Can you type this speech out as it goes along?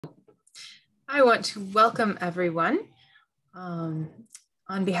I want to welcome everyone on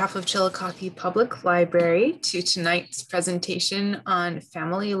behalf of Chillicothe Public Library to tonight's presentation on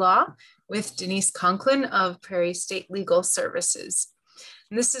family law with Denise Conklin of Prairie State Legal Services.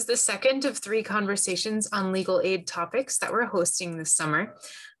 And this is the second of 3 conversations on legal aid topics that we're hosting this summer.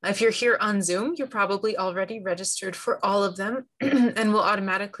 If you're here on Zoom, you're probably already registered for all of them and will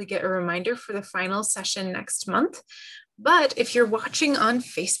automatically get a reminder for the final session next month. But if you're watching on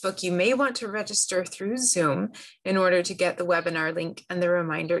Facebook, you may want to register through Zoom in order to get the webinar link and the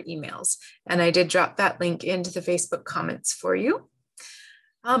reminder emails. And I did drop that link into the Facebook comments for you.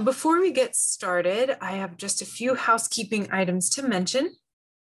 Before we get started, I have just a few housekeeping items to mention.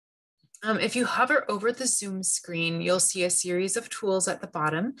 If you hover over the Zoom screen, you'll see a series of tools at the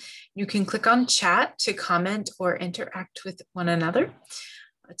bottom. You can click on chat to comment or interact with one another.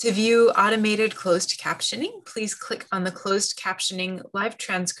 To view automated closed captioning, please click on the closed captioning live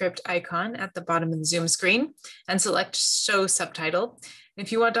transcript icon at the bottom of the Zoom screen and select show subtitle. If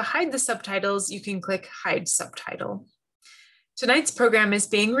you want to hide the subtitles, you can click hide subtitle. Tonight's program is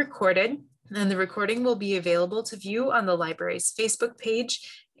being recorded, and the recording will be available to view on the library's Facebook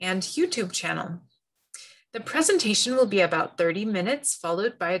page and YouTube channel. The presentation will be about 30 minutes,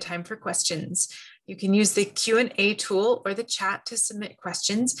 followed by a time for questions. You can use the Q&A tool or the chat to submit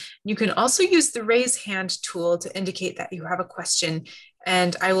questions. You can also use the raise hand tool to indicate that you have a question,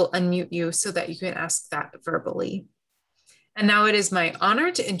 and I will unmute you so that you can ask that verbally. And now it is my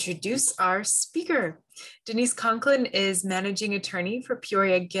honor to introduce our speaker. Denise Conklin is Managing Attorney for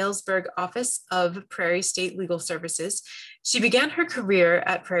Peoria-Galesburg Office of Prairie State Legal Services. She began her career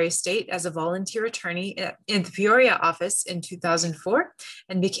at Prairie State as a volunteer attorney in the Peoria office in 2004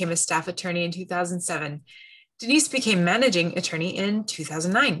 and became a staff attorney in 2007. Denise became managing attorney in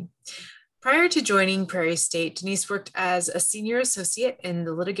 2009. Prior to joining Prairie State, Denise worked as a senior associate in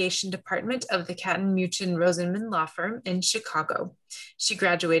the litigation department of the Catton Muchin Rosenman law firm in Chicago. She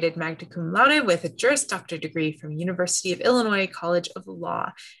graduated magna cum laude with a Juris Doctor degree from University of Illinois College of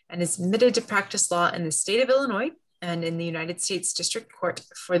Law and is admitted to practice law in the state of Illinois and in the United States District Court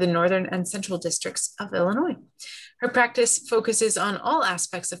for the Northern and Central Districts of Illinois. Her practice focuses on all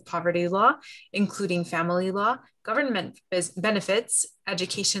aspects of poverty law, including family law, government benefits,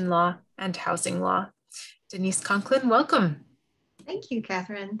 education law, and housing law. Denise Conklin, welcome. Thank you,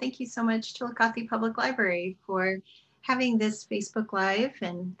 Catherine. Thank you so much, Chillicothe Public Library, for having this Facebook Live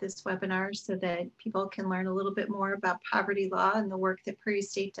and this webinar so that people can learn a little bit more about poverty law and the work that Prairie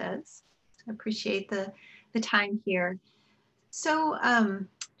State does. I appreciate the time here. So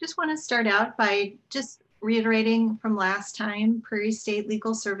just want to start out by just reiterating from last time, Prairie State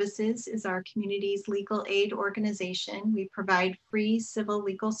Legal Services is our community's legal aid organization. We provide free civil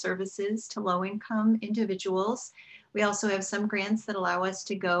legal services to low-income individuals. We also have some grants that allow us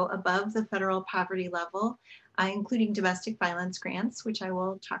to go above the federal poverty level, including domestic violence grants, which I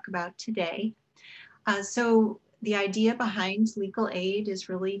will talk about today. So the idea behind legal aid is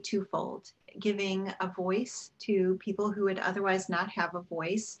really twofold: giving a voice to people who would otherwise not have a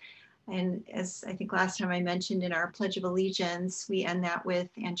voice. And as I think last time I mentioned in our Pledge of Allegiance, we end that with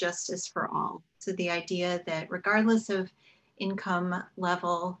 "and justice for all." So the idea that regardless of income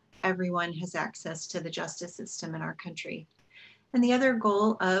level, everyone has access to the justice system in our country. And the other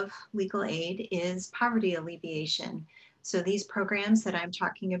goal of legal aid is poverty alleviation. So these programs that I'm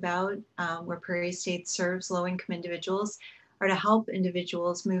talking about, where Prairie State serves low-income individuals, are to help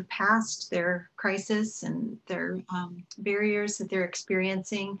individuals move past their crisis and their barriers that they're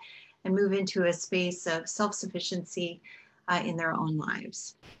experiencing and move into a space of self-sufficiency in their own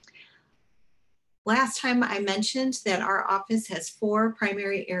lives. Last time I mentioned that our office has 4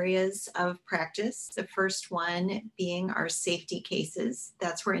 primary areas of practice. The first one being our safety cases.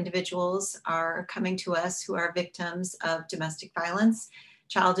 That's where individuals are coming to us who are victims of domestic violence,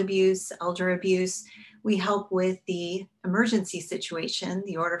 child abuse, elder abuse. We help with the emergency situation,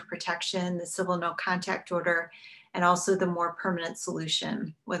 the order of protection, the civil no contact order, and also the more permanent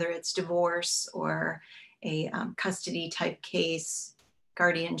solution, whether it's divorce or a custody type case,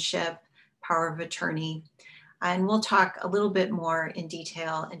 guardianship, power of attorney. And we'll talk a little bit more in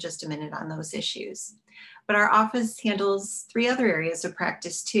detail in just a minute on those issues. But our office handles 3 other areas of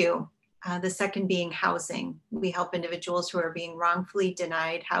practice too. The second being housing. We help individuals who are being wrongfully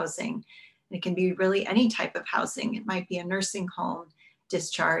denied housing. And it can be really any type of housing. It might be a nursing home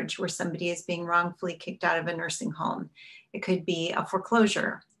discharge where somebody is being wrongfully kicked out of a nursing home. It could be a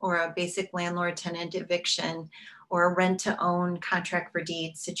foreclosure or a basic landlord-tenant eviction or a rent-to-own contract for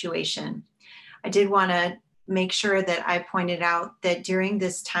deed situation. I did want to make sure that I pointed out that during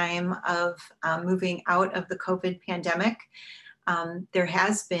this time of moving out of the COVID pandemic, There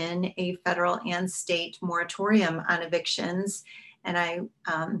has been a federal and state moratorium on evictions, and I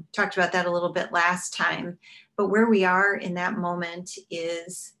talked about that a little bit last time. But where we are in that moment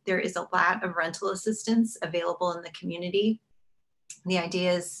is there is a lot of rental assistance available in the community. The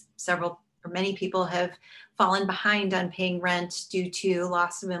idea is many people have fallen behind on paying rent due to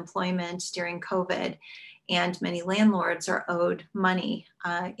loss of employment during COVID, and many landlords are owed money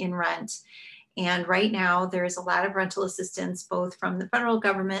in rent. And right now there's a lot of rental assistance, both from the federal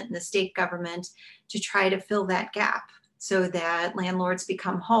government and the state government, to try to fill that gap so that landlords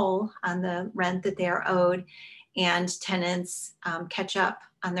become whole on the rent that they are owed, and tenants catch up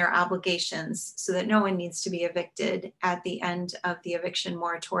on their obligations so that no one needs to be evicted at the end of the eviction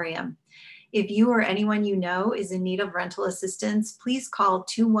moratorium. If you or anyone you know is in need of rental assistance, please call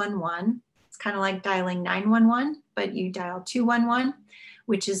 211. It's kind of like dialing 911, but you dial 211,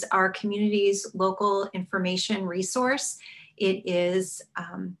 which is our community's local information resource. It is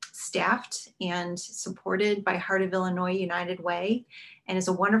staffed and supported by Heart of Illinois United Way, and is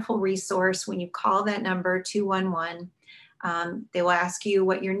a wonderful resource. When you call that number 211, they will ask you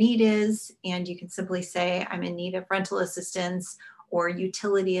what your need is, and you can simply say, I'm in need of rental assistance or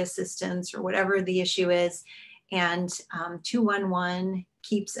utility assistance or whatever the issue is. And 211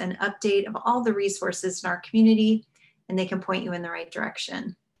 keeps an update of all the resources in our community, and they can point you in the right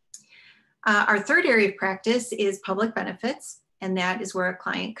direction. Our third area of practice is public benefits, and that is where a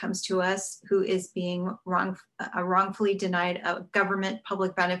client comes to us who is being wrongfully denied a government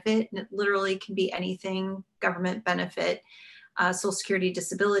public benefit, and it literally can be anything government benefit, Social Security,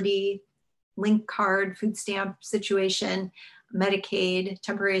 disability, link card, food stamp situation, Medicaid,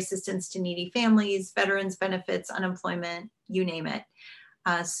 temporary assistance to needy families, veterans benefits, unemployment, you name it.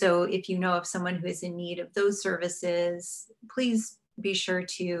 So if you know of someone who is in need of those services, please be sure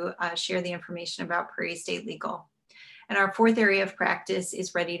to share the information about Prairie State Legal. And our fourth area of practice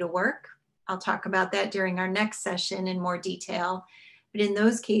is ready to work. I'll talk about that during our next session in more detail. But in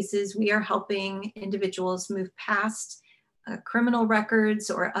those cases, we are helping individuals move past criminal records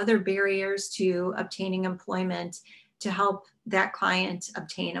or other barriers to obtaining employment to help that client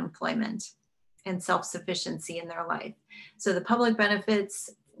obtain employment and self-sufficiency in their life. So the public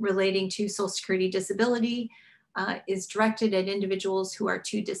benefits relating to Social Security disability is directed at individuals who are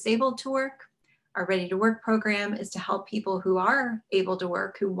too disabled to work. Our Ready to Work program is to help people who are able to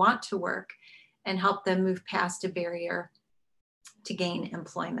work, who want to work, and help them move past a barrier to gain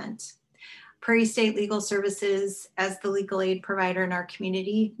employment. Prairie State Legal Services, as the legal aid provider in our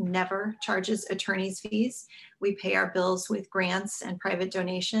community, never charges attorney's fees. We pay our bills with grants and private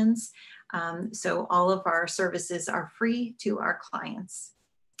donations. So all of our services are free to our clients.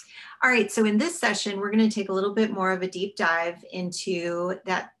 All right, so in this session, we're going to take a little bit more of a deep dive into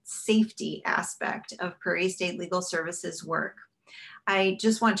that safety aspect of Prairie State Legal Services work. I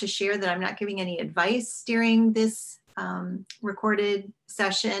just want to share that I'm not giving any advice during this recorded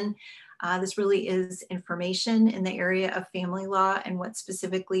session. This really is information in the area of family law and what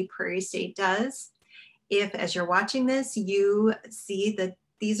specifically Prairie State does. If, as you're watching this, you see that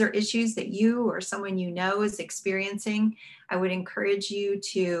these are issues that you or someone you know is experiencing, I would encourage you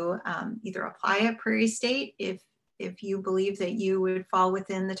to either apply at Prairie State if you believe that you would fall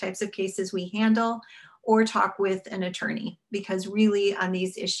within the types of cases we handle, or talk with an attorney, because really on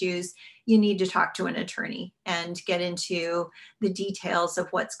these issues, you need to talk to an attorney and get into the details of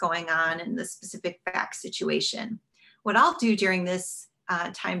what's going on in the specific fact situation. What I'll do during this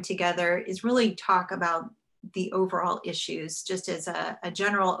time together is really talk about the overall issues, just as a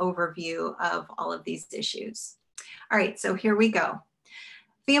general overview of all of these issues. All right, so here we go.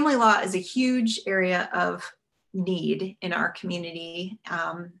 Family law is a huge area of need in our community.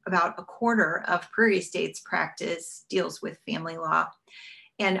 About a quarter of Prairie State's practice deals with family law.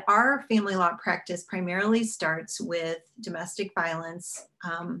 And our family law practice primarily starts with domestic violence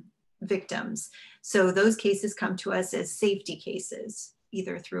victims. So those cases come to us as safety cases,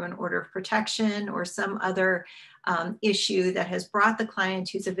 either through an order of protection or some other issue that has brought the client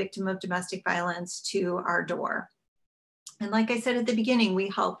who's a victim of domestic violence to our door. And like I said at the beginning, we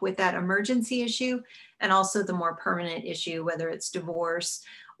help with that emergency issue and also the more permanent issue, whether it's divorce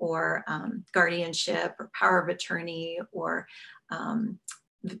or guardianship or power of attorney or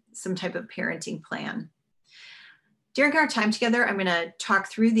some type of parenting plan. During our time together, I'm going to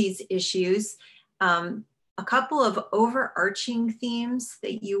talk through these issues. A couple of overarching themes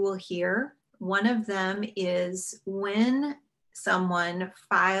that you will hear. One of them is when someone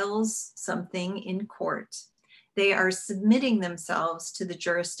files something in court, they are submitting themselves to the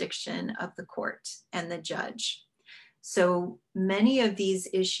jurisdiction of the court and the judge. So many of these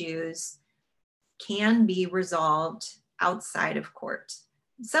issues can be resolved outside of court.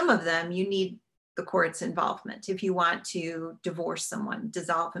 Some of them you need the court's involvement. If you want to divorce someone,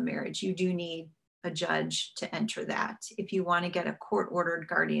 dissolve a marriage, you do need a judge to enter that. If you want to get a court-ordered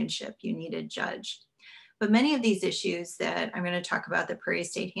guardianship, you need a judge. But many of these issues that I'm going to talk about that Prairie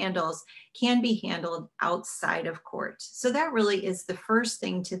State handles can be handled outside of court. So that really is the first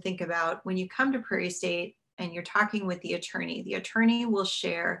thing to think about when you come to Prairie State and you're talking with the attorney. The attorney will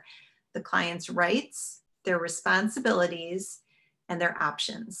share the client's rights, their responsibilities, and their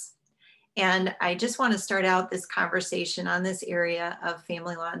options. And I just want to start out this conversation on this area of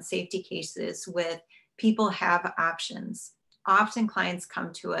family law and safety cases with people have options. Often clients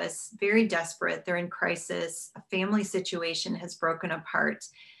come to us very desperate. They're in crisis. A family situation has broken apart.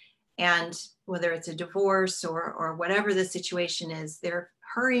 And whether it's a divorce or whatever the situation is, they're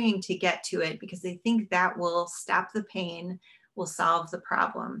hurrying to get to it because they think that will stop the pain, will solve the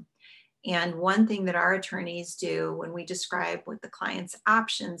problem. And one thing that our attorneys do when we describe what the client's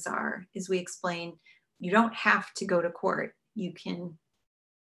options are is we explain, you don't have to go to court. You can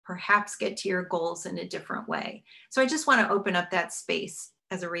perhaps get to your goals in a different way. So I just want to open up that space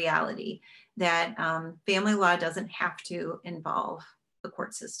as a reality that family law doesn't have to involve the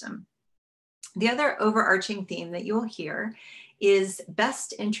court system. The other overarching theme that you'll hear is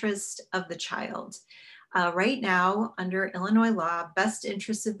best interest of the child. Right now, under Illinois law, best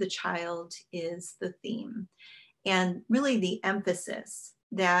interest of the child is the theme. And really the emphasis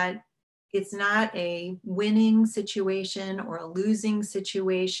that it's not a winning situation or a losing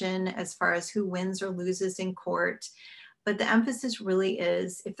situation as far as who wins or loses in court, but the emphasis really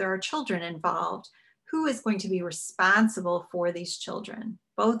is if there are children involved, who is going to be responsible for these children,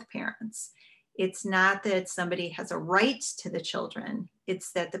 both parents. It's not that somebody has a right to the children,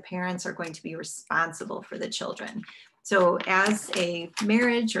 it's that the parents are going to be responsible for the children. So as a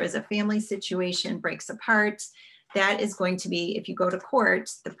marriage or as a family situation breaks apart, that is going to be, if you go to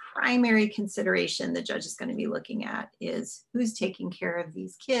court, the primary consideration the judge is going to be looking at is who's taking care of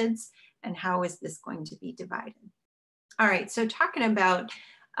these kids and how is this going to be divided. All right, so talking about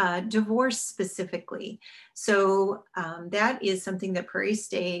divorce specifically. So that is something that Prairie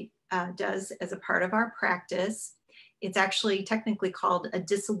State does as a part of our practice. It's actually technically called a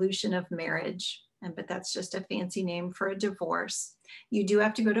dissolution of marriage, but that's just a fancy name for a divorce. You do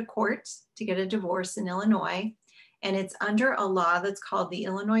have to go to court to get a divorce in Illinois, and it's under a law that's called the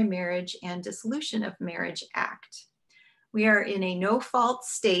Illinois Marriage and Dissolution of Marriage Act. We are in a no-fault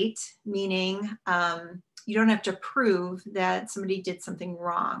state, meaning you don't have to prove that somebody did something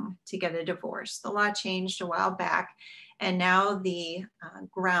wrong to get a divorce. The law changed a while back, and now the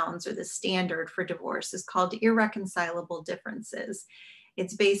grounds or the standard for divorce is called irreconcilable differences.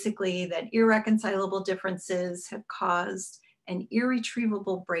 It's basically that irreconcilable differences have caused an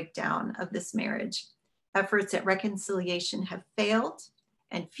irretrievable breakdown of this marriage. Efforts at reconciliation have failed,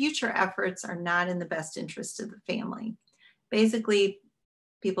 and future efforts are not in the best interest of the family. Basically,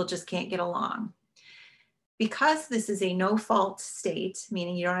 people just can't get along. Because this is a no-fault state,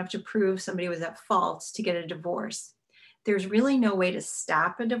 meaning you don't have to prove somebody was at fault to get a divorce, there's really no way to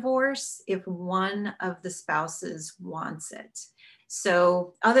stop a divorce if one of the spouses wants it.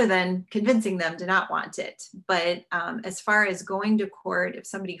 So other than convincing them to not want it, but as far as going to court, if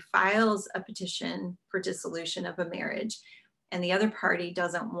somebody files a petition for dissolution of a marriage and the other party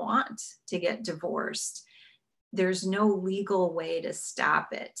doesn't want to get divorced, there's no legal way to stop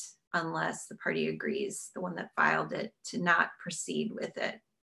it unless the party agrees, the one that filed it, to not proceed with it.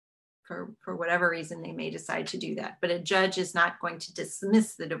 For whatever reason, they may decide to do that. But a judge is not going to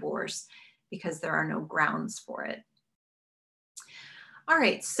dismiss the divorce because there are no grounds for it. All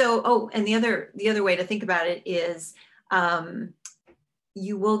right, so, and the other way to think about it is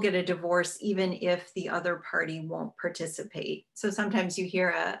you will get a divorce even if the other party won't participate. So sometimes you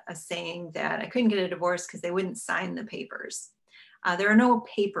hear a saying that I couldn't get a divorce because they wouldn't sign the papers. There are no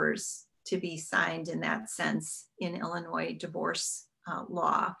papers to be signed in that sense in Illinois divorce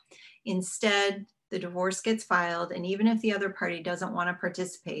law. Instead, the divorce gets filed, and even if the other party doesn't want to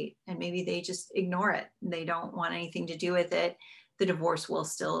participate, and maybe they just ignore it, they don't want anything to do with it, the divorce will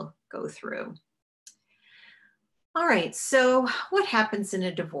still go through. All right, so what happens in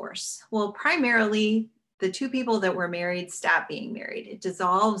a divorce? Well, primarily, the two people that were married stop being married. It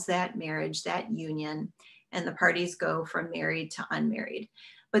dissolves that marriage, that union, and the parties go from married to unmarried.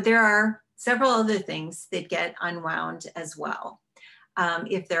 But there are several other things that get unwound as well.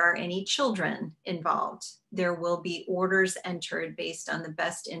 If there are any children involved, there will be orders entered based on the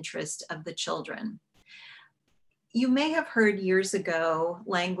best interest of the children. You may have heard years ago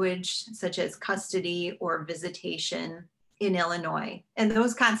language such as custody or visitation in Illinois. And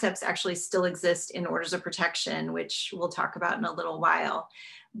those concepts actually still exist in orders of protection, which we'll talk about in a little while.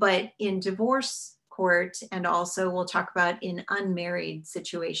 But in divorce court, and also we'll talk about in unmarried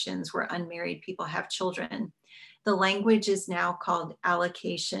situations where unmarried people have children, the language is now called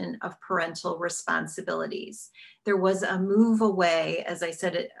allocation of parental responsibilities. There was a move away, as I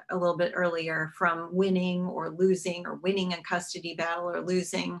said it a little bit earlier, from winning or losing, or winning a custody battle or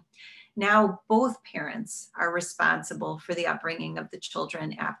losing. Now both parents are responsible for the upbringing of the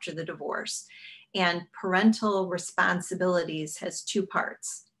children after the divorce. And parental responsibilities has two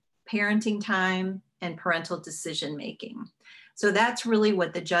parts: parenting time and parental decision making. So that's really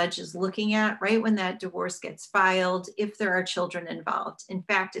what the judge is looking at right when that divorce gets filed, if there are children involved. In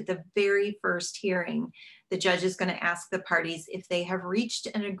fact, at the very first hearing, the judge is going to ask the parties if they have reached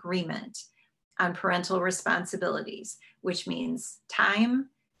an agreement on parental responsibilities, which means time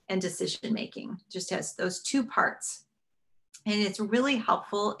and decision making. Just has those two parts. And it's really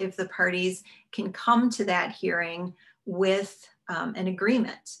helpful if the parties can come to that hearing with an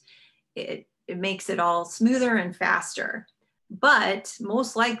agreement. It makes it all smoother and faster. But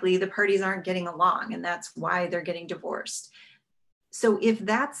most likely the parties aren't getting along, and that's why they're getting divorced. So if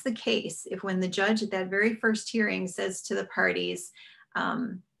that's the case, if when the judge at that very first hearing says to the parties,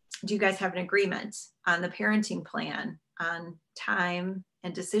 do you guys have an agreement on the parenting plan, on time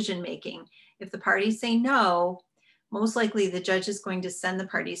and decision making? If the parties say no, most likely the judge is going to send the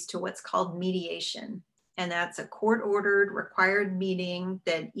parties to what's called mediation. And that's a court-ordered required meeting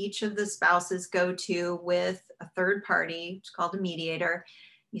that each of the spouses go to with a third party, it's called a mediator.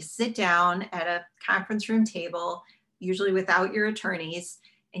 You sit down at a conference room table, usually without your attorneys,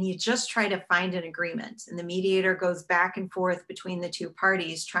 and you just try to find an agreement. And the mediator goes back and forth between the two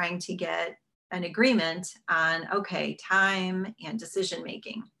parties trying to get an agreement on, okay, time and decision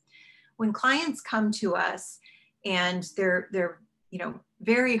making. When clients come to us and they're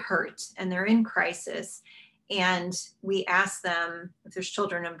very hurt and they're in crisis, and we ask them, if there's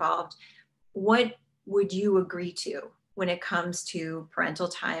children involved, what would you agree to when it comes to parental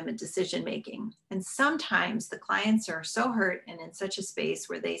time and decision making? And sometimes the clients are so hurt and in such a space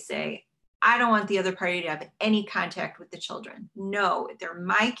where they say, I don't want the other party to have any contact with the children. No, they're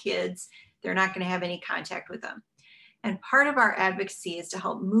my kids. They're not going to have any contact with them. And part of our advocacy is to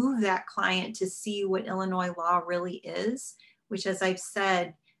help move that client to see what Illinois law really is, which, as I've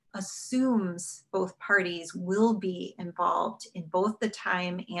said, assumes both parties will be involved in both the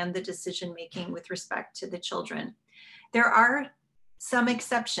time and the decision making with respect to the children. There are some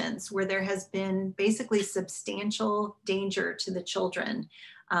exceptions where there has been basically substantial danger to the children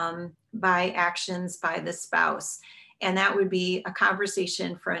by actions by the spouse. And that would be a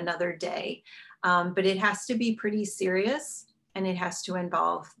conversation for another day. But it has to be pretty serious, and it has to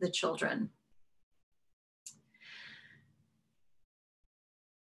involve the children.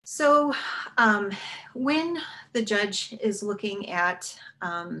 So when the judge is looking at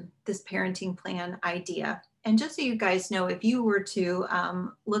this parenting plan idea, and just so you guys know, if you were to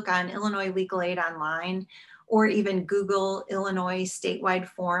look on Illinois Legal Aid online, or even Google Illinois statewide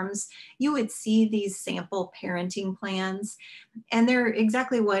forms, you would see these sample parenting plans. And they're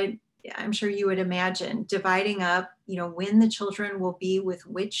exactly what I'm sure you would imagine, dividing up, when the children will be with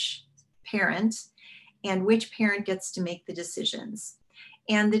which parent and which parent gets to make the decisions.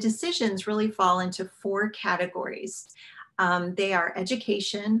 And the decisions really fall into four categories. They are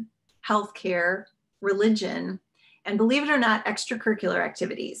education, healthcare, religion, and believe it or not, extracurricular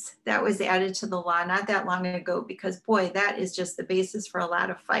activities. That was added to the law not that long ago because, boy, that is just the basis for a lot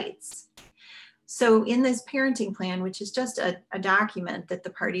of fights. So in this parenting plan, which is just a document that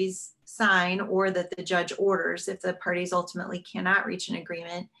the parties sign or that the judge orders if the parties ultimately cannot reach an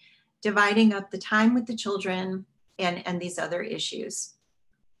agreement, dividing up the time with the children and these other issues.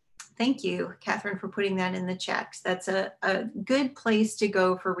 Thank you, Catherine, for putting that in the chat. That's a good place to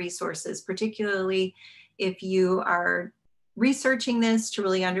go for resources, particularly if you are researching this to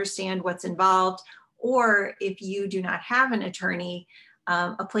really understand what's involved, or if you do not have an attorney,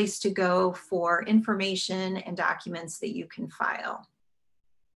 a place to go for information and documents that you can file.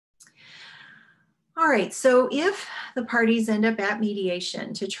 All right, so if the parties end up at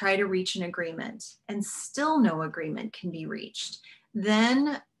mediation to try to reach an agreement and still no agreement can be reached,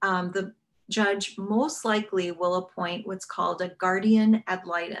 then the judge most likely will appoint what's called a guardian ad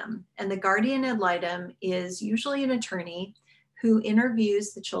litem. And the guardian ad litem is usually an attorney who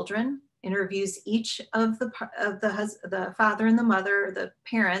interviews the children, interviews each of the father and the mother, the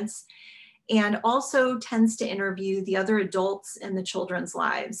parents, and also tends to interview the other adults in the children's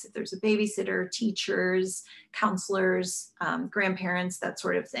lives. If there's a babysitter, teachers, counselors, grandparents, that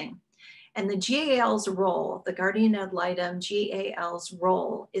sort of thing. And the GAL's role, the guardian ad litem GAL's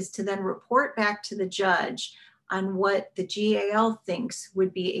role, is to then report back to the judge on what the GAL thinks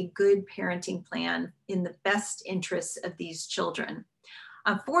would be a good parenting plan in the best interests of these children.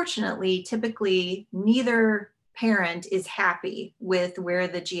 Unfortunately, typically neither parent is happy with where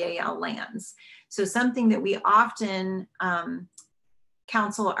the GAL lands. So something that we often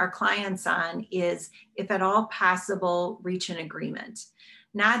counsel our clients on is, if at all possible, reach an agreement.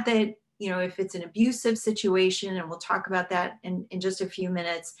 Not that, if it's an abusive situation, and we'll talk about that in just a few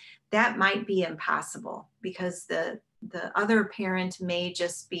minutes, that might be impossible because the other parent may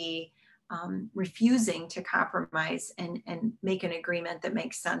just be refusing to compromise and make an agreement that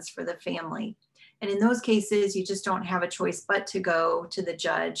makes sense for the family. And in those cases, you just don't have a choice but to go to the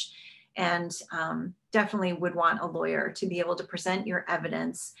judge, and definitely would want a lawyer to be able to present your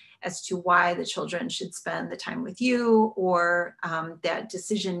evidence as to why the children should spend the time with you, or that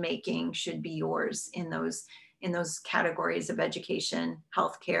decision making should be yours in those categories of education,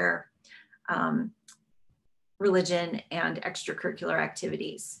 healthcare, religion, and extracurricular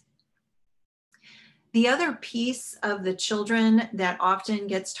activities. The other piece of the children that often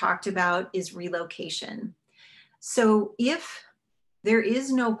gets talked about is relocation. So if there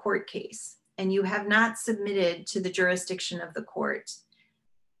is no court case and you have not submitted to the jurisdiction of the court,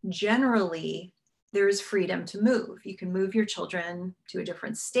 generally there is freedom to move. You can move your children to a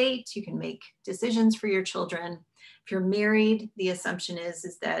different state. You can make decisions for your children. If you're married, the assumption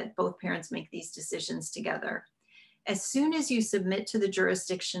is that both parents make these decisions together. As soon as you submit to the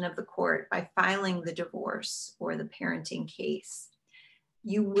jurisdiction of the court by filing the divorce or the parenting case,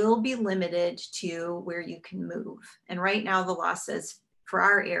 you will be limited to where you can move. And right now the law says for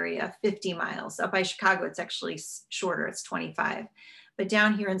our area, 50 miles. Up by Chicago, it's actually shorter, it's 25. But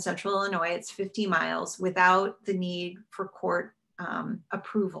down here in Central Illinois, it's 50 miles without the need for court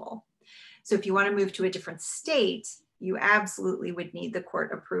approval. So if you want to move to a different state, you absolutely would need the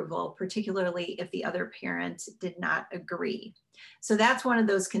court approval, particularly if the other parent did not agree. So that's one of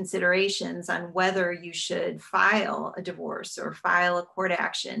those considerations on whether you should file a divorce or file a court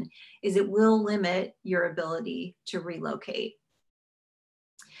action, is it will limit your ability to relocate.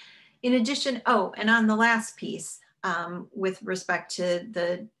 In addition, and on the last piece, with respect to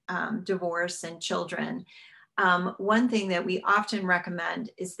the divorce and children, one thing that we often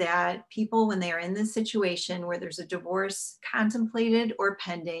recommend is that people, when they are in this situation where there's a divorce contemplated or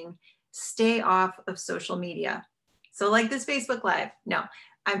pending, stay off of social media. So like this Facebook Live, no,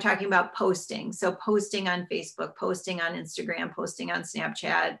 I'm talking about posting. So posting on Facebook, posting on Instagram, posting on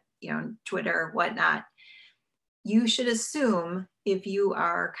Snapchat, Twitter, whatnot. You should assume, if you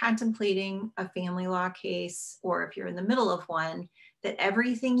are contemplating a family law case, or if you're in the middle of one, that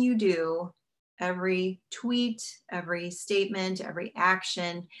everything you do, every tweet, every statement, every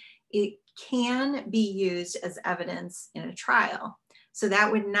action, it can be used as evidence in a trial. So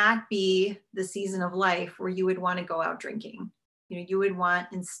that would not be the season of life where you would want to go out drinking. You would want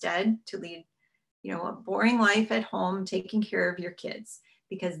instead to lead, a boring life at home, taking care of your kids,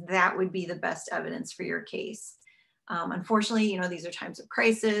 because that would be the best evidence for your case. Unfortunately, these are times of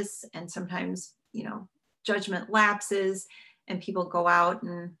crisis, and sometimes, judgment lapses and people go out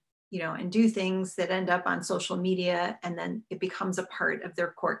and do things that end up on social media, and then it becomes a part of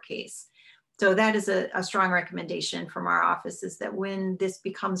their court case. So that is a strong recommendation from our office, is that when this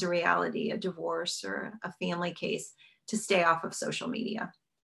becomes a reality, a divorce or a family case, to stay off of social media.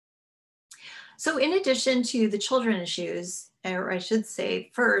 So in addition to the children issues, or I should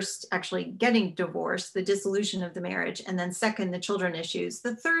say first, actually getting divorced, the dissolution of the marriage, and then second, the children issues,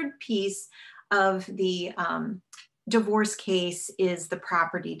 the third piece of the divorce case is the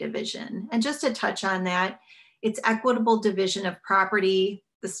property division. And just to touch on that, it's equitable division of property.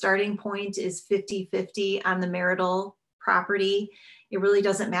 The starting point is 50-50 on the marital property. It really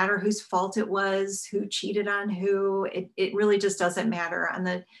doesn't matter whose fault it was, who cheated on who. It really just doesn't matter. On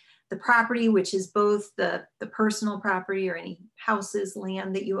the property, which is both the personal property or any houses,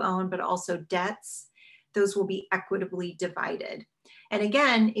 land that you own, but also debts, those will be equitably divided. And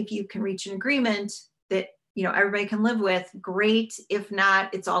again, if you can reach an agreement that everybody can live with, great. If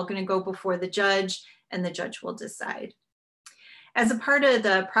not, it's all going to go before the judge, and the judge will decide. As a part of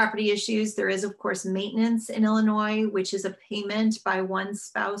the property issues, there is, of course, maintenance in Illinois, which is a payment by one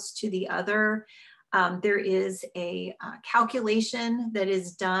spouse to the other. There is a calculation that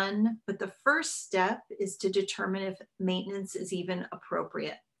is done, but the first step is to determine if maintenance is even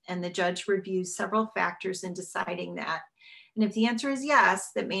appropriate. And the judge reviews several factors in deciding that. And if the answer is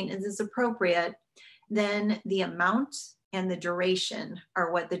yes, that maintenance is appropriate, then the amount and the duration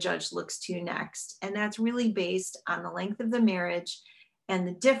are what the judge looks to next. And that's really based on the length of the marriage and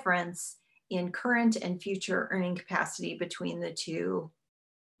the difference in current and future earning capacity between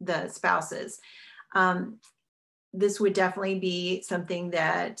the spouses. This would definitely be something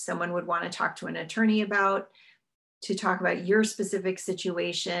that someone would want to talk to an attorney about, to talk about your specific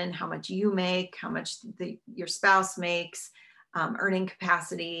situation, how much you make, how much your spouse makes, earning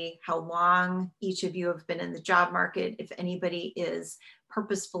capacity, how long each of you have been in the job market, if anybody is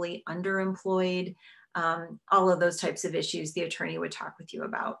purposefully underemployed, all of those types of issues the attorney would talk with you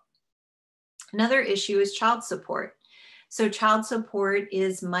about. Another issue is child support. So child support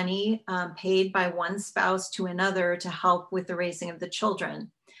is money paid by one spouse to another to help with the raising of the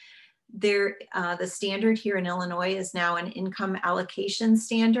children. The standard here in Illinois is now an income allocation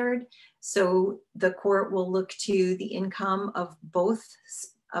standard. So the court will look to the income of both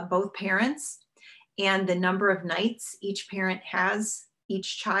parents and the number of nights each parent has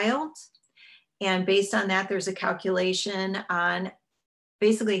each child. And based on that, there's a calculation on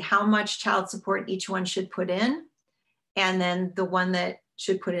basically how much child support each one should put in. And then the one that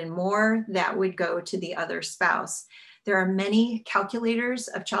should put in more, that would go to the other spouse. There are many calculators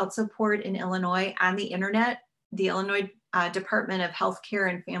of child support in Illinois on the internet. The Illinois Department of Healthcare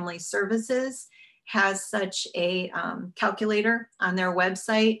and Family Services has such a calculator on their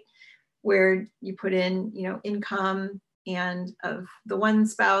website where you put in, income and of the one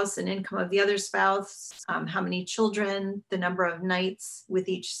spouse and income of the other spouse, how many children, the number of nights with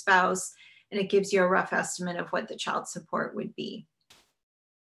each spouse, and it gives you a rough estimate of what the child support would be.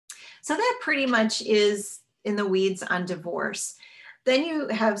 So that pretty much is in the weeds on divorce. Then you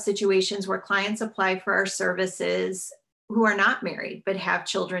have situations where clients apply for our services who are not married but have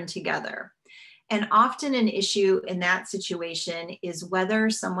children together. And often an issue in that situation is whether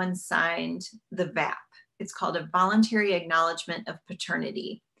someone signed the VAP. It's called a voluntary acknowledgement of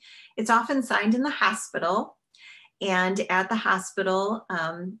paternity. It's often signed in the hospital. And at the hospital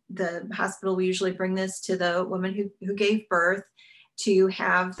will usually bring this to the woman who gave birth to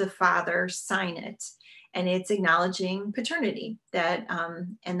have the father sign it. And it's acknowledging paternity,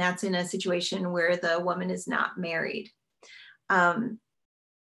 and that's in a situation where the woman is not married.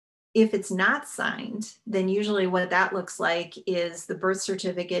 If it's not signed, then usually what that looks like is the birth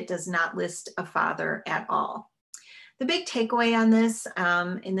certificate does not list a father at all. The big takeaway on this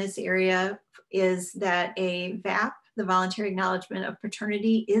in this area is that a VAP, the voluntary acknowledgement of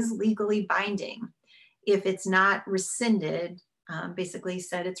paternity, is legally binding if it's not rescinded, basically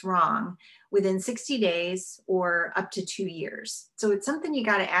said it's wrong, within 60 days or up to 2 years. So it's something you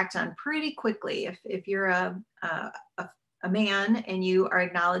got to act on pretty quickly. If you're a man and you are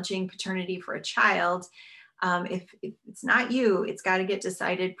acknowledging paternity for a child, if it's not you, it's got to get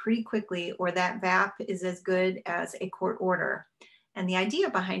decided pretty quickly, or that VAP is as good as a court order. And the idea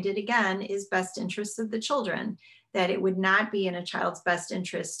behind it, again, is best interests of the children, that it would not be in a child's best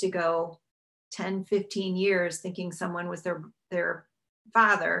interest to go 10, 15 years thinking someone was their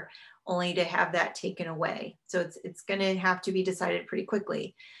father, only to have that taken away. So it's going to have to be decided pretty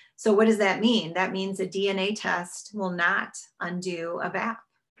quickly. So what does that mean? That means a DNA test will not undo a VAP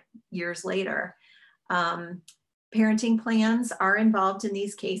years later. Parenting plans are involved in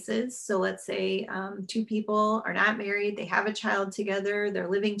these cases. So let's say 2 people are not married, they have a child together, they're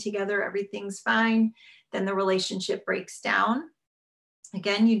living together, everything's fine, then the relationship breaks down.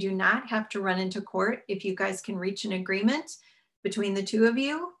 Again, you do not have to run into court if you guys can reach an agreement between the 2 of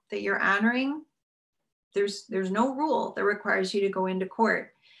you that you're honoring. There's no rule that requires you to go into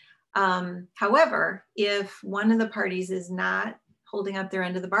court. However, if one of the parties is not holding up their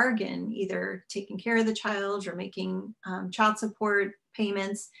end of the bargain, either taking care of the child or making child support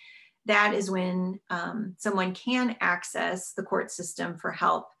payments, that is when someone can access the court system for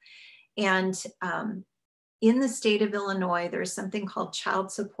help. And in the state of Illinois, there's something called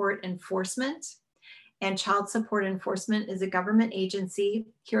child support enforcement. And child support enforcement is a government agency.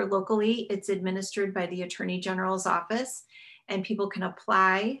 Here locally, it's administered by the Attorney General's office, and people can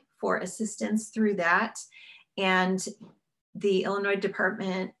apply for assistance through that. And the Illinois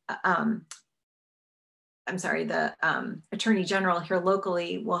Department, the Attorney General here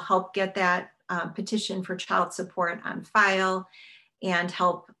locally will help get that petition for child support on file and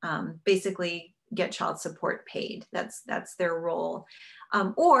help basically get child support paid. That's their role.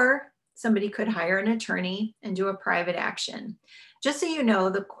 Or somebody could hire an attorney and do a private action. Just so you know,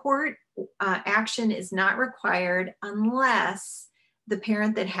 the court action is not required unless the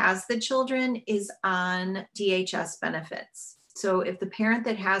parent that has the children is on DHS benefits. So if the parent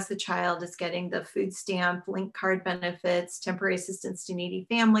that has the child is getting the food stamp, link card benefits, temporary assistance to needy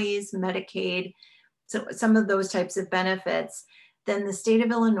families, Medicaid, so some of those types of benefits, then the state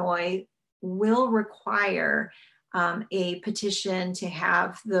of Illinois will require a petition to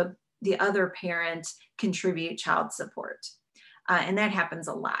have the the other parent contribute child support. And that happens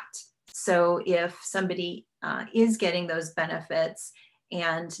a lot. So if somebody is getting those benefits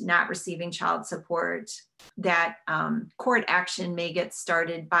and not receiving child support, that court action may get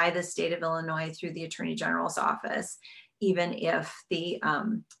started by the state of Illinois through the Attorney General's office, even if the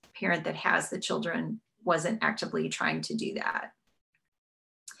parent that has the children wasn't actively trying to do that.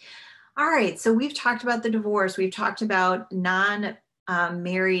 All right, so we've talked about the divorce. We've talked about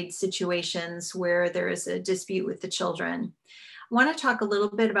non-married situations where there is a dispute with the children. I want to talk a little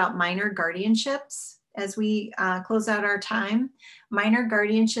bit about minor guardianships as we close out our time. Minor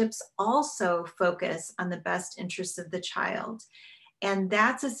guardianships also focus on the best interests of the child. And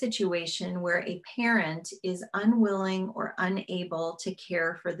that's a situation where a parent is unwilling or unable to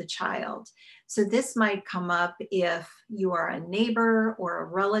care for the child. So this might come up if you are a neighbor or a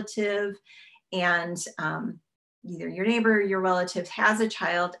relative, and either your neighbor or your relative has a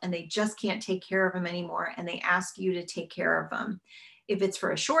child and they just can't take care of them anymore, and they ask you to take care of them. If it's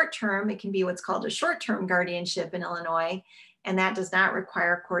for a short term, it can be what's called a short-term guardianship in Illinois, and that does not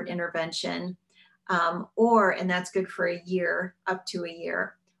require court intervention. And that's good for a year, up to a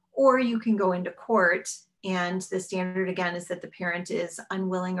year. Or you can go into court, and the standard again is that the parent is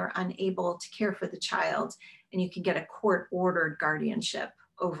unwilling or unable to care for the child, and you can get a court-ordered guardianship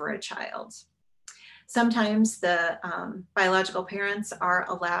over a child. Sometimes the biological parents are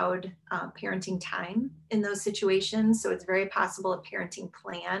allowed parenting time in those situations, so it's very possible a parenting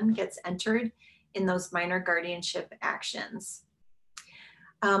plan gets entered in those minor guardianship actions.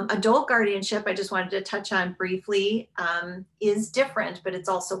 Adult guardianship, I just wanted to touch on briefly, is different, but it's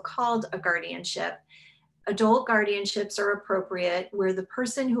also called a guardianship. Adult guardianships are appropriate where the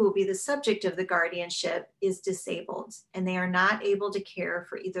person who will be the subject of the guardianship is disabled and they are not able to care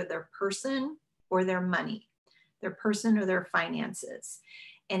for either their person or their money, their person or their finances.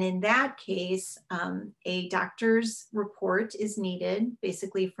 And in that case, a doctor's report is needed,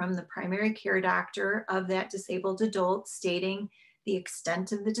 basically from the primary care doctor of that disabled adult, stating the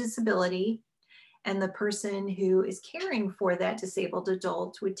extent of the disability. And the person who is caring for that disabled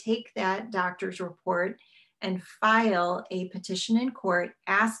adult would take that doctor's report and file a petition in court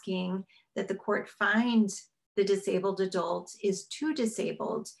asking that the court find the disabled adult is too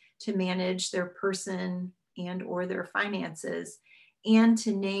disabled to manage their person and or their finances, and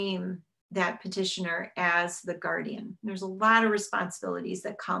to name that petitioner as the guardian. There's a lot of responsibilities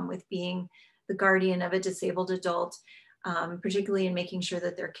that come with being the guardian of a disabled adult, particularly in making sure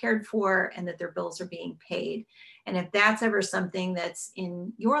that they're cared for and that their bills are being paid. And if that's ever something that's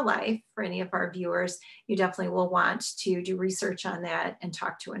in your life, for any of our viewers, you definitely will want to do research on that and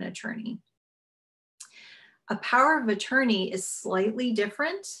talk to an attorney. A power of attorney is slightly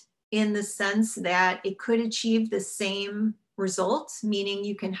different in the sense that it could achieve the same results, meaning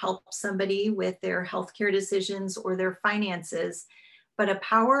you can help somebody with their healthcare decisions or their finances. But a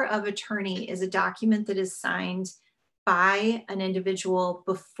power of attorney is a document that is signed by an individual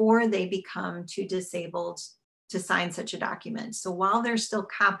before they become too disabled to sign such a document. So while they're still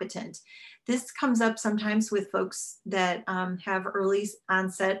competent, this comes up sometimes with folks that have early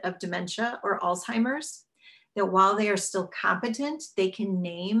onset of dementia or Alzheimer's, that while they are still competent, they can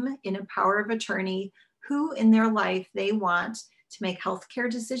name in a power of attorney who in their life they want to make healthcare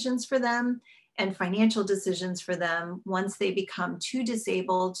decisions for them and financial decisions for them once they become too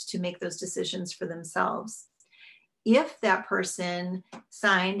disabled to make those decisions for themselves. If that person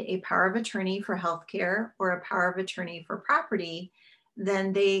signed a power of attorney for healthcare or a power of attorney for property,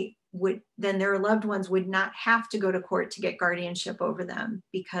 then their loved ones would not have to go to court to get guardianship over them,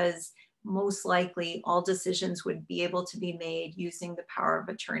 because most likely all decisions would be able to be made using the power of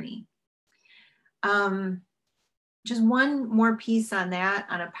attorney. Just one more piece on that,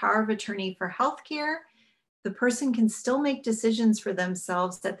 on a power of attorney for healthcare, the person can still make decisions for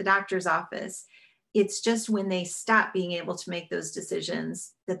themselves at the doctor's office. It's just when they stop being able to make those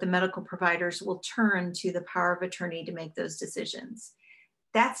decisions that the medical providers will turn to the power of attorney to make those decisions.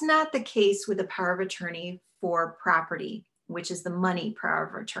 That's not the case with the power of attorney for property, which is the money power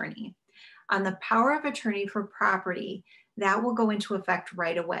of attorney. On the power of attorney for property, that will go into effect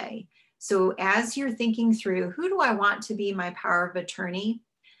right away. So as you're thinking through, who do I want to be my power of attorney?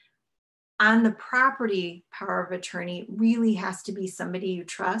 On the property power of attorney really has to be somebody you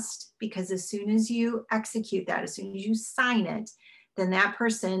trust, because as soon as you execute that, as soon as you sign it, then that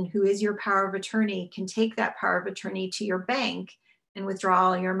person who is your power of attorney can take that power of attorney to your bank and withdraw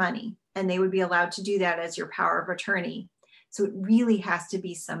all your money. And they would be allowed to do that as your power of attorney. So it really has to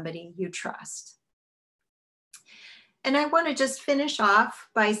be somebody you trust. And I want to just finish off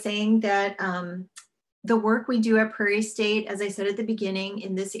by saying that The work we do at Prairie State, as I said at the beginning,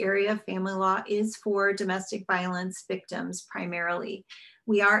 in this area of family law is for domestic violence victims primarily.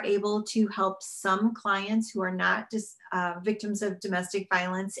 We are able to help some clients who are not just victims of domestic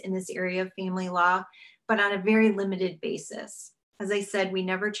violence in this area of family law, but on a very limited basis. As I said, we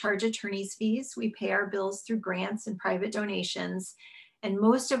never charge attorney's fees. We pay our bills through grants and private donations. And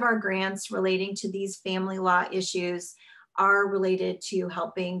most of our grants relating to these family law issues are related to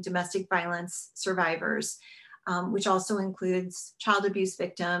helping domestic violence survivors, which also includes child abuse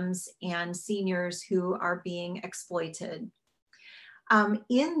victims and seniors who are being exploited.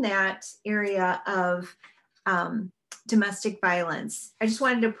 In that area of domestic violence, I just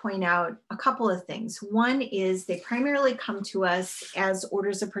wanted to point out a couple of things. One is they primarily come to us as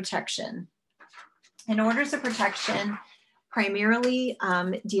orders of protection. And orders of protection primarily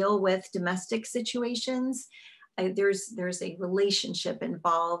deal with domestic situations. There's a relationship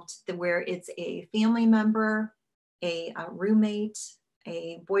involved where it's a family member, a roommate,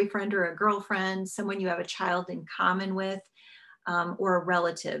 a boyfriend or a girlfriend, someone you have a child in common with, or a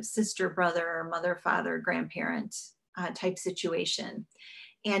relative, sister, brother, mother, father, grandparent type situation.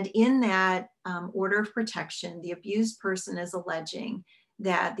 And in that order of protection, the abused person is alleging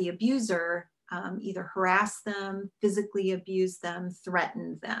that the abuser either harassed them, physically abused them,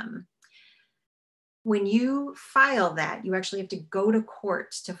 threatened them. When you file that, you actually have to go to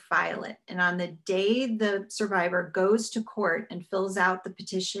court to file it. And on the day the survivor goes to court and fills out the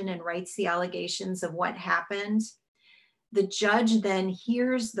petition and writes the allegations of what happened, the judge then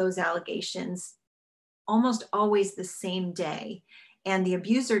hears those allegations almost always the same day. And the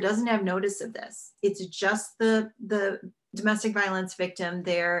abuser doesn't have notice of this. It's just the domestic violence victim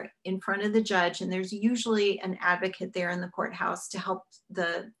there in front of the judge. And there's usually an advocate there in the courthouse to help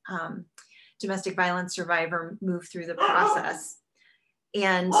the domestic violence survivor move through the process.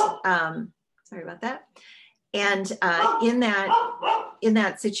 And sorry about that. And in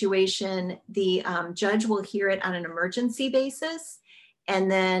that situation, the judge will hear it on an emergency basis and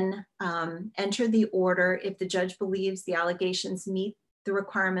then enter the order if the judge believes the allegations meet the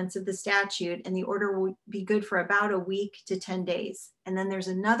requirements of the statute, and the order will be good for about a week to 10 days. And then there's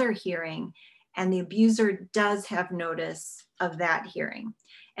another hearing, and the abuser does have notice of that hearing.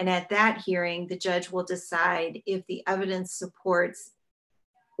 And at that hearing, the judge will decide if the evidence supports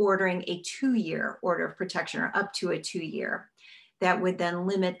ordering a 2-year order of protection or up to a 2-year. That would then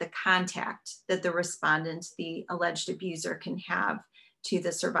limit the contact that the respondent, the alleged abuser, can have to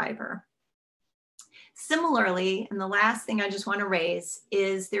the survivor. Similarly, and the last thing I just want to raise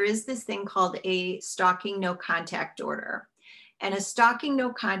is there is this thing called a stalking no contact order. And a stalking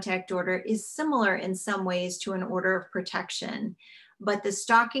no contact order is similar in some ways to an order of protection, but the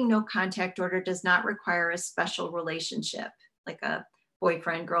stalking no contact order does not require a special relationship, like a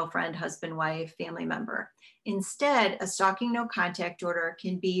boyfriend, girlfriend, husband, wife, family member. Instead, a stalking no contact order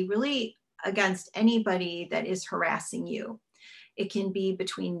can be really against anybody that is harassing you. It can be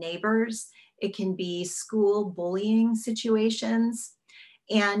between neighbors. It can be school bullying situations.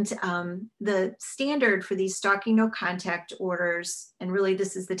 And the standard for these stalking no contact orders, and really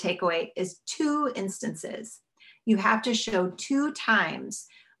this is the takeaway, is 2 instances. You have to show 2 times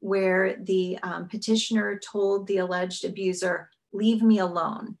where the petitioner told the alleged abuser, leave me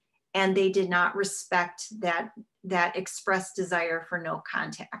alone. And they did not respect that expressed desire for no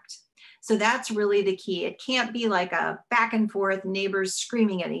contact. So that's really the key. It can't be like a back and forth neighbors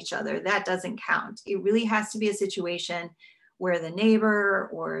screaming at each other. That doesn't count. It really has to be a situation where the neighbor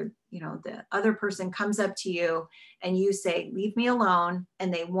or the other person comes up to you and you say, leave me alone,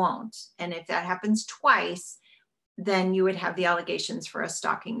 and they won't. And if that happens twice, then you would have the allegations for a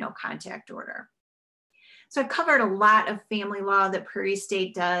stalking no contact order. So I've covered a lot of family law that Prairie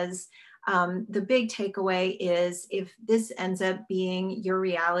State does. The big takeaway is if this ends up being your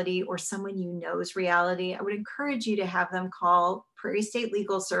reality or someone you know's reality, I would encourage you to have them call Prairie State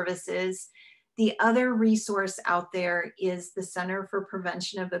Legal Services. The other resource out there is the Center for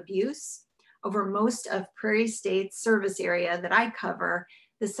Prevention of Abuse. Over most of Prairie State's service area that I cover,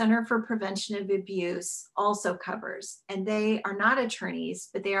 the Center for Prevention of Abuse also covers, and they are not attorneys,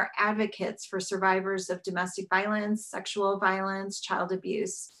 but they are advocates for survivors of domestic violence, sexual violence, child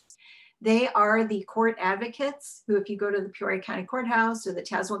abuse. They are the court advocates who, if you go to the Peoria County Courthouse or the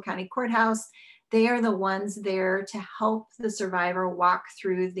Tazewell County Courthouse, they are the ones there to help the survivor walk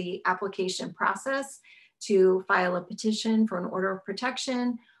through the application process to file a petition for an order of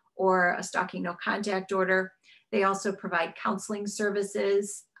protection or a stalking no contact order. They also provide counseling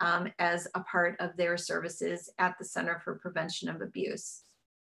services as a part of their services at the Center for Prevention of Abuse.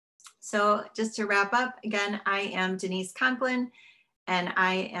 So just to wrap up, again, I am Denise Conklin, and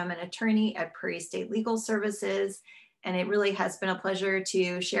I am an attorney at Prairie State Legal Services. And it really has been a pleasure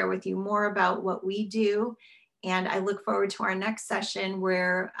to share with you more about what we do. And I look forward to our next session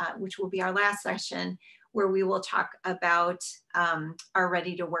where, which will be our last session, where we will talk about our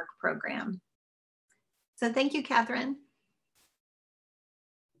Ready to Work program. So thank you, Catherine.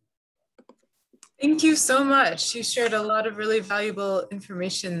 Thank you so much. You shared a lot of really valuable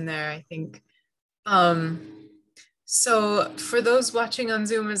information there, I think. So for those watching on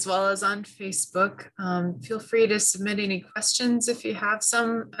Zoom as well as on Facebook, feel free to submit any questions if you have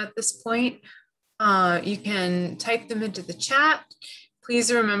some at this point. You can type them into the chat.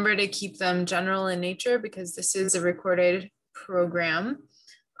 Please remember to keep them general in nature because this is a recorded program.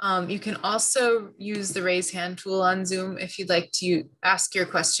 You can also use the raise hand tool on Zoom if you'd like to ask your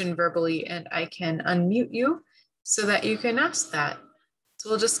question verbally, and I can unmute you so that you can ask that. So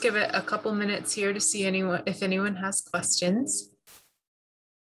we'll just give it a couple minutes here to see if anyone has questions.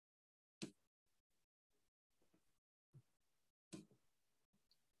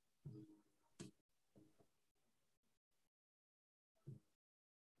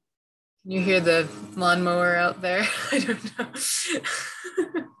 Can you hear the lawnmower out there? I don't know.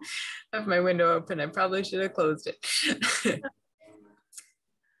 I have my window open. I probably should have closed it.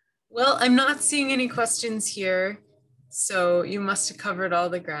 Well, I'm not seeing any questions here, so you must have covered all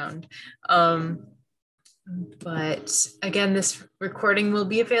the ground. But again, this recording will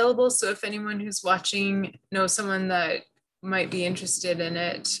be available. So if anyone who's watching knows someone that might be interested in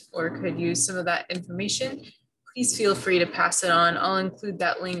it or could use some of that information, please feel free to pass it on. I'll include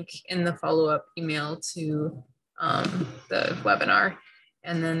that link in the follow-up email to the webinar.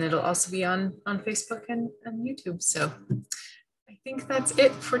 And then it'll also be on Facebook and YouTube. So I think that's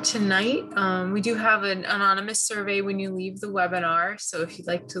it for tonight. We do have an anonymous survey when you leave the webinar. So if you'd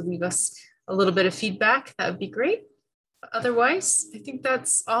like to leave us a little bit of feedback, that would be great. Otherwise, I think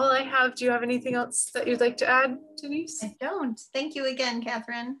that's all I have. Do you have anything else that you'd like to add, Denise? I don't. Thank you again,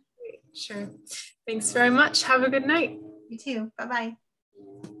 Catherine. Sure. Thanks very much. Have a good night. You too. Bye-bye.